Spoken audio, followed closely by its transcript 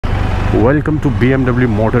Welcome to BMW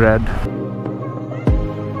Motorrad.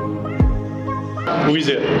 Who is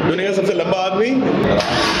here? दुनिया का सबसे लंबा आदमी.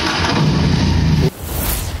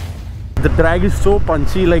 The drag is so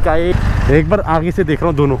punchy. Like एक बार आगे से देख रहा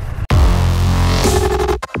हूँ दोनों.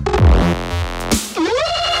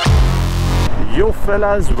 Yo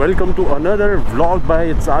fellas, welcome to another vlog by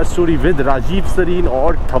It's Our Story with Rajeev Sareen.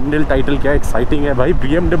 और thumbnail title क्या exciting है भाई.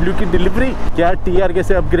 BMW की डिलीवरी क्या TRK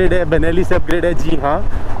से अपग्रेड है, Benelli से अपग्रेड है. जी हाँ,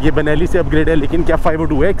 ये Benelli से अपग्रेड है, लेकिन क्या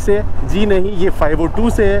 502X से? जी नहीं, ये 502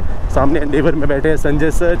 से है. सामने एंडेवर में बैठे हैं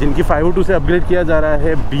संजय सर, जिनकी 502 से अपग्रेड किया जा रहा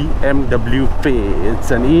है BMW पे. It's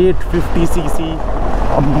an 850cc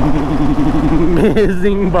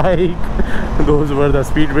amazing bike. Those were the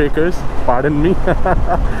speed breakers, pardon me.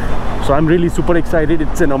 So I'm really super excited.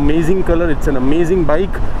 It's an amazing color, it's an amazing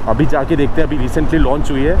bike. अभी जाके देखते हैं, अभी recently launch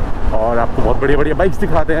हुई है और आपको बहुत बढ़िया बाइक्स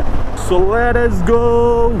दिखाते हैं. So let us go.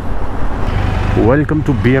 Welcome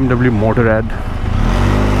to BMW Motorrad.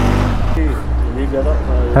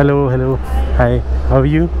 Hello. Hi. How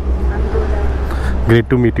are you? Great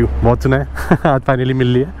to meet you. बहुत सुना है. आज फाइनली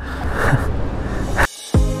मिल लिया.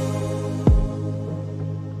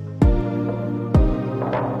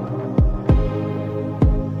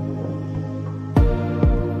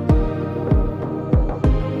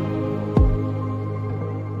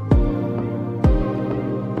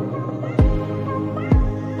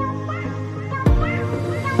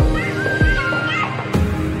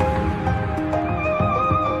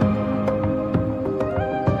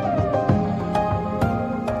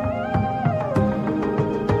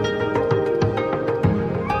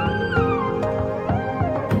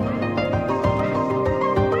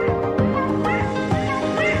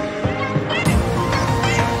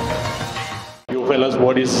 Fellas,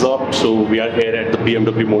 what is up? So we are here at the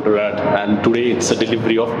BMW Motorrad and today it's a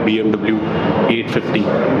delivery of BMW 850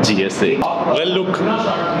 GSA. Well, look,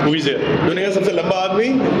 who is here? दुनिया का सबसे लंबा आदमी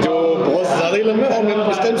जो बहुत ज़्यादा ही लंबा है और मैं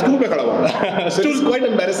इस टाइम स्टूल पे खड़ा हुआ. Stool is quite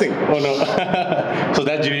embarrassing. Oh no. So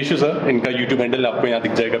that's Jineshu sir. इनका YouTube handle आपको यहाँ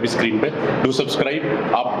दिख जाएगा अभी स्क्रीन पे. Do subscribe.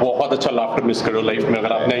 आप बहुत अच्छा लाफ्टर मिस करो लाइफ में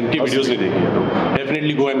अगर आपने इनकी वीडियोस नहीं देखी है तो.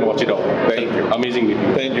 Definitely go and watch it out. Thank you. Amazing video.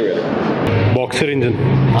 Thank you. Boxer engine.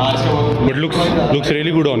 But looks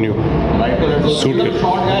really good on you. Suit it.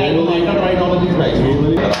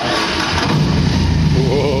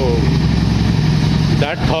 Whoa.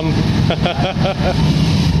 That thump.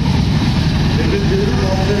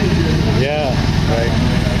 Yeah, right.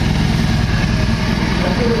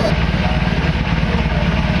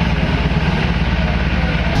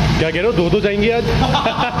 क्या कह रहे हो, दो जाएंगे आज?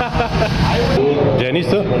 जैनिस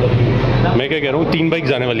सर, मैं क्या कह रहा हूँ, 3 बाइक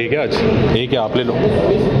जाने वाली है क्या आज? एक है आप ले लो.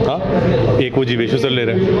 हाँ, एक वो जीवेशु सर ले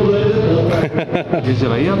रहे हैं. ये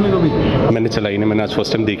चलाई आपने कभी? मैंने चलाई नहीं, मैंने आज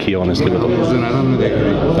फर्स्ट टाइम देखी है ऑनेस्टली बताओ.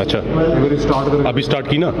 अच्छा, अभी स्टार्ट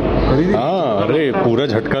की ना? हाँ, अरे पूरा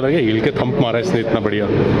झटका लगे, हिल के थंप मारा इसने इतना बढ़िया.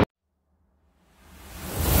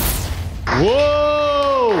 वो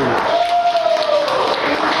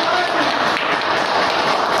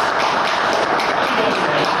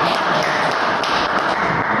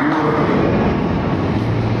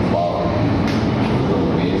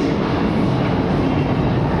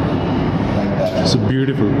It's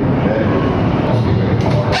beautiful.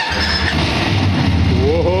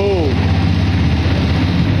 Whoa.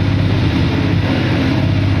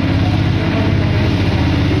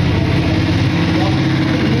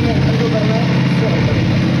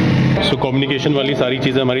 So communication वाली सारी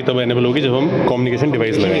चीज़ें हमारी तब एनेबल होगी जब हम कम्युनिकेशन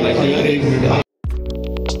डिवाइस लगाएंगे.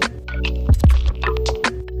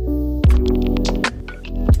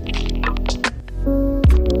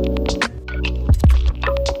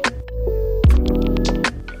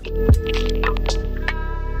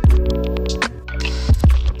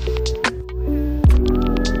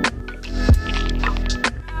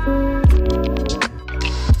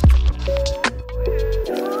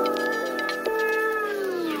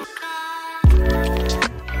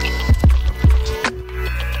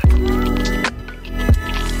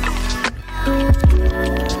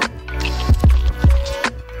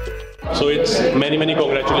 So it's many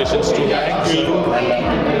congratulations to you.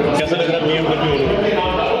 कैसा लग रहा है BMW?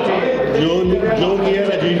 जो किया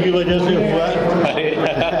राजीव की वजह से हुआ.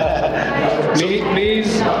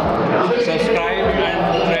 Please subscribe and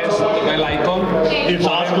press the bell icon. It's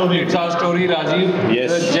our story, Rajeev. Yes.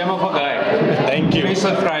 The gem of a guy. Thank you. Please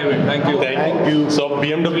subscribe it. Thank you. So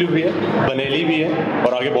BMW भी है, Benelli भी है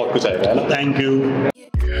और आगे बहुत कुछ आएगा, है ना? Thank you.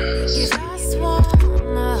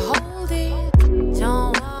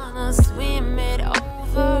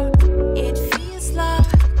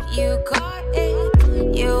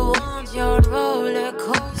 Roller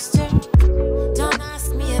coaster. Don't ask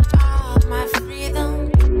me about my freedom.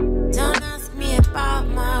 Don't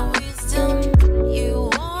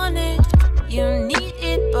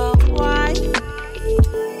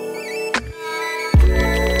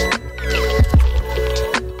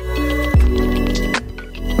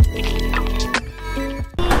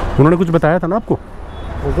उन्होंने कुछ बताया था ना आपको?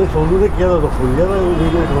 उसे सोनू ने किया था तो खुल गया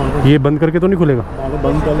था। ये बंद करके तो नहीं खुलेगा?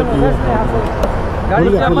 बंद कर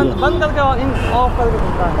ऑफ करके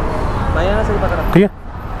खुलता है। भैया ने सही पकड़ा। ठीक है,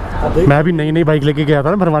 मैं अभी नई बाइक लेके गया था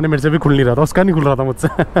ना भरवाने, मेरे से भी खुल नहीं रहा था, उसका नहीं खुल रहा था मुझसे।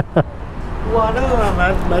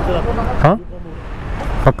 हाँ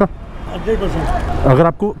पक्का? 100%। अगर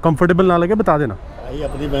आपको कंफर्टेबल ना लगे बता देना। भाई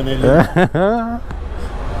अपनी Benelli।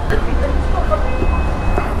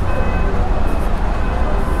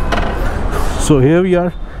 So here we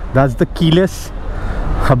are, that's the keyless।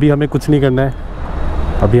 अभी हमें कुछ नहीं करना है,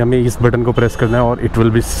 अभी हमें इस बटन को प्रेस करना है और इट विल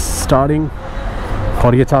बी स्टार्टिंग।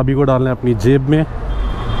 और ये चाबी को डालना है अपनी जेब में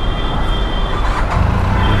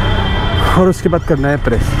और उसके बाद करना है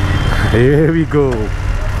press. Here we go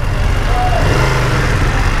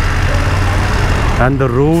and the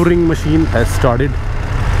roaring machine has started।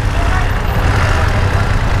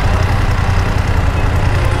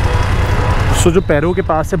 सो जो पैरों के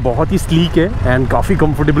पास है बहुत ही स्लीक है एंड काफ़ी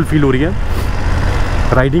कंफर्टेबल फील हो रही है।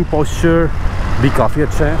 राइडिंग पोस्चर भी काफ़ी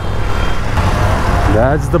अच्छा है।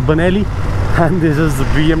 That's the Benelli and this is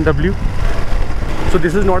BMW। so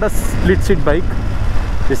this is not a split seat bike,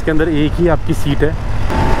 इसके अंदर एक ही आपकी सीट है।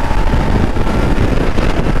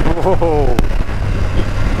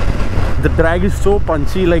 The drag is so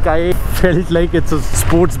punchy, like I felt like it's a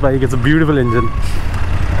sports bike, it's a beautiful engine,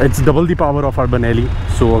 it's double the power of our Benelli।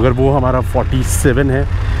 so अगर वो हमारा 47 है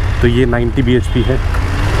तो ये 90 bhp है।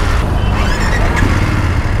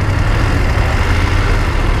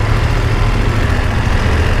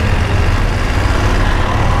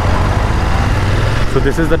 so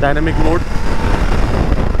this is the dynamic mode।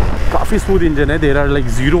 काफ़ी smooth engine है, there are like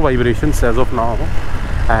 0 vibrations as of now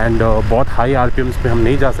and बहुत हाई आरपीएम्स पे हम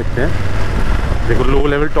नहीं जा सकते हैं। देखो low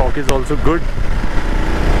level torque is also good.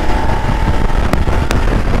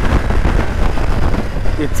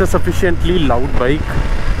 It's a sufficiently loud bike.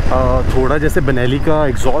 थोड़ा जैसे Benelli का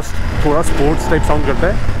एग्जॉस्ट थोड़ा स्पोर्ट्स टाइप साउंड करता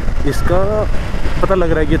है, इसका पता लग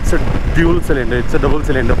रहा है कि it's a dual cylinder, it's a double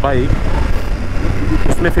cylinder bike.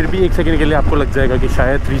 इसमें फिर भी एक सेकेंड के लिए आपको लग जाएगा कि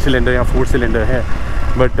शायद 3 सिलेंडर या 4 सिलेंडर है,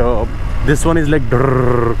 but this one is like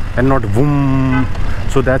drrrr and not vroom,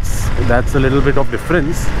 so that's a little bit of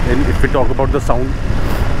difference and if we talk about the sound।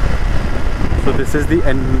 so this is the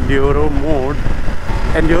enduro mode।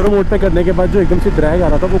 enduro mode पे करने के बाद जो एकदम से drag आ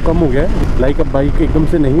रहा था वो कम हो गया है, लाइक अब बाइक एकदम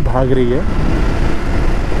से नहीं भाग रही है।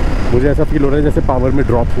 मुझे ऐसा फील हो रहा है जैसे पावर में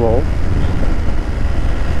ड्रॉप हुआ हो।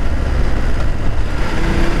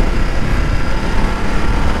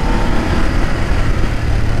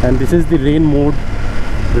 And this is the rain mode.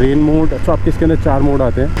 Rain mode अच्छा आपके इसके अंदर 4 मोड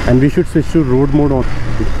आते हैं and we should switch to road mode on.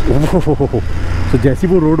 तो जैसी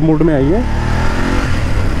वो रोड मोड में आई है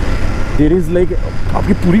देयर इज़ लाइक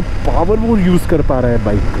आपकी पूरी पावर वो यूज़ कर पा रहा है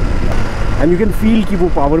bike and you can feel कि वो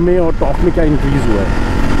पावर में और टॉर्क में क्या इंक्रीज़ हुआ है,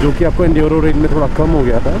 जो कि आपको एंड्योरो रेंज में थोड़ा कम हो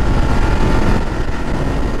गया था।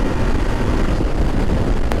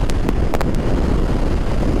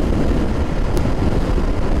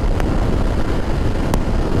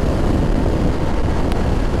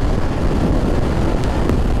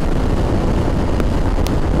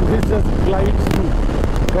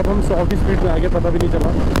 कब हम 100 की स्पीड में आगे पता भी नहीं चला।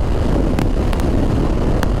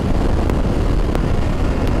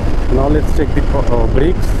 Now let's check the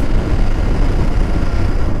breaks.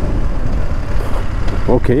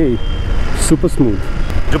 Okay super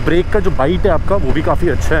smooth. जो ब्रेक का जो बाइट है आपका वो भी काफ़ी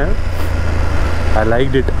अच्छा है। I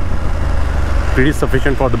like it, pretty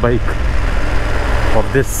sufficient for the bike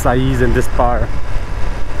of this size and this power.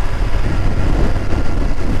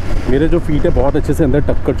 मेरे जो फीट है बहुत अच्छे से अंदर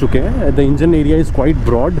टक कर चुके हैं। The engine area is quite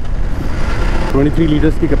broad, 23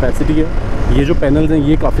 litres की कैपेसिटी है। ये जो पैनल्स हैं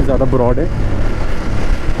ये काफ़ी ज़्यादा ब्रॉड है।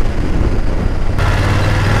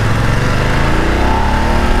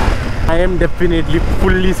 I am definitely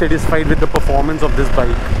fully satisfied with the performance of this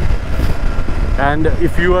bike and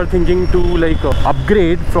if you are thinking to like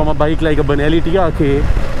upgrade from a bike like a Benelli TRK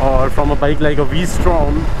or from a bike like a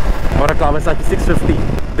V-Strom or a Kawasaki 650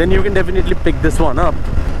 then you can definitely pick this one up।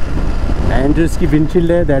 and जो इसकी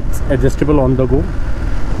windshield है that's adjustable on the go।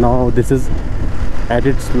 now this is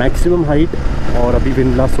at its maximum height और अभी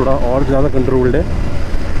wind blast थोड़ा और ज़्यादा controlled है।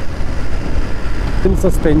 इन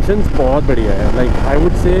suspensions बहुत बढ़िया है। लाइक आई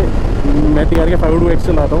वुड से मैं TRK 502X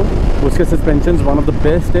चलाता हूँ, उसके suspensions one of the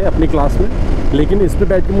best है अपनी क्लास में। लेकिन इस पे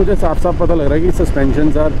बैठ के मुझे साफ साफ पता लग रहा है कि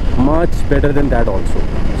suspensions are much better than that also.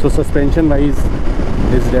 So suspension wise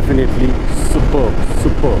is definitely super.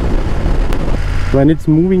 When it's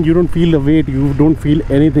moving you don't feel the wait, you don't feel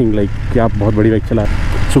anything like कि आप बहुत बड़ी बाइक चला रहे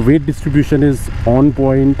हैं। सो wait distribution is on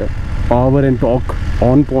point, power and torque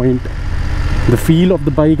on point, the feel of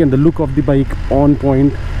the bike and the look of the bike on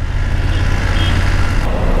point।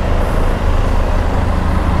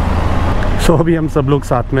 तो अभी हम सब लोग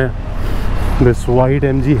साथ में, this white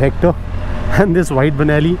MG Hector and this white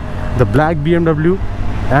Benelli, the black BMW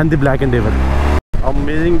and the black Endeavour.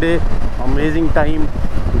 Amazing day, amazing time.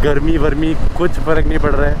 गर्मी vermi कुछ फर्क नहीं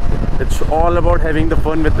पड़ रहा है. It's all about having the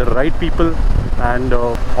fun with the right people. And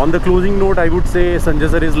on the closing note, I would say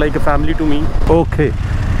Sanjay sir is like a family to me. Okay.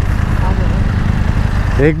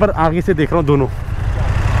 एक बार आगे से देख रहा हूँ दोनों.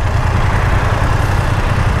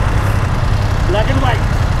 Black and white,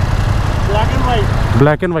 black and white,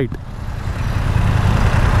 black and white.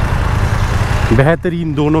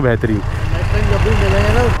 बेहतरीन, दोनों बेहतरीन जब भी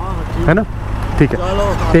मिलेंगे ना, है ना. ठीक है,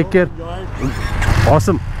 टेक केयर.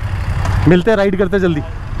 ऑसम. मिलते हैं, राइड करते हैं जल्दी.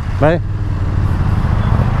 बाय.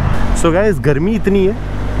 सो गाइस, गर्मी इतनी है.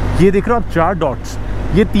 ये देख रहे हो आप 4 डॉट्स.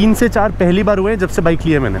 ये 3 से 4 पहली बार हुए हैं जब से बाइक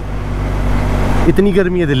ली है मैंने. इतनी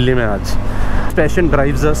गर्मी है दिल्ली में आज. Passion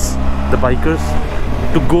drives us the bikers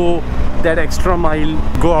to go that extra mile,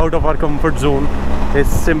 go out of our comfort zone. It's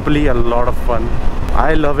simply a lot of fun.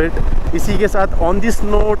 I love it. इसी के साथ on this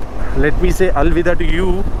note, let me say alvida to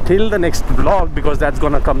you till the next vlog, because that's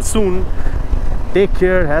gonna come soon. Take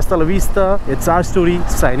care. Hasta la vista. It's our story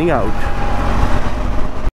signing out.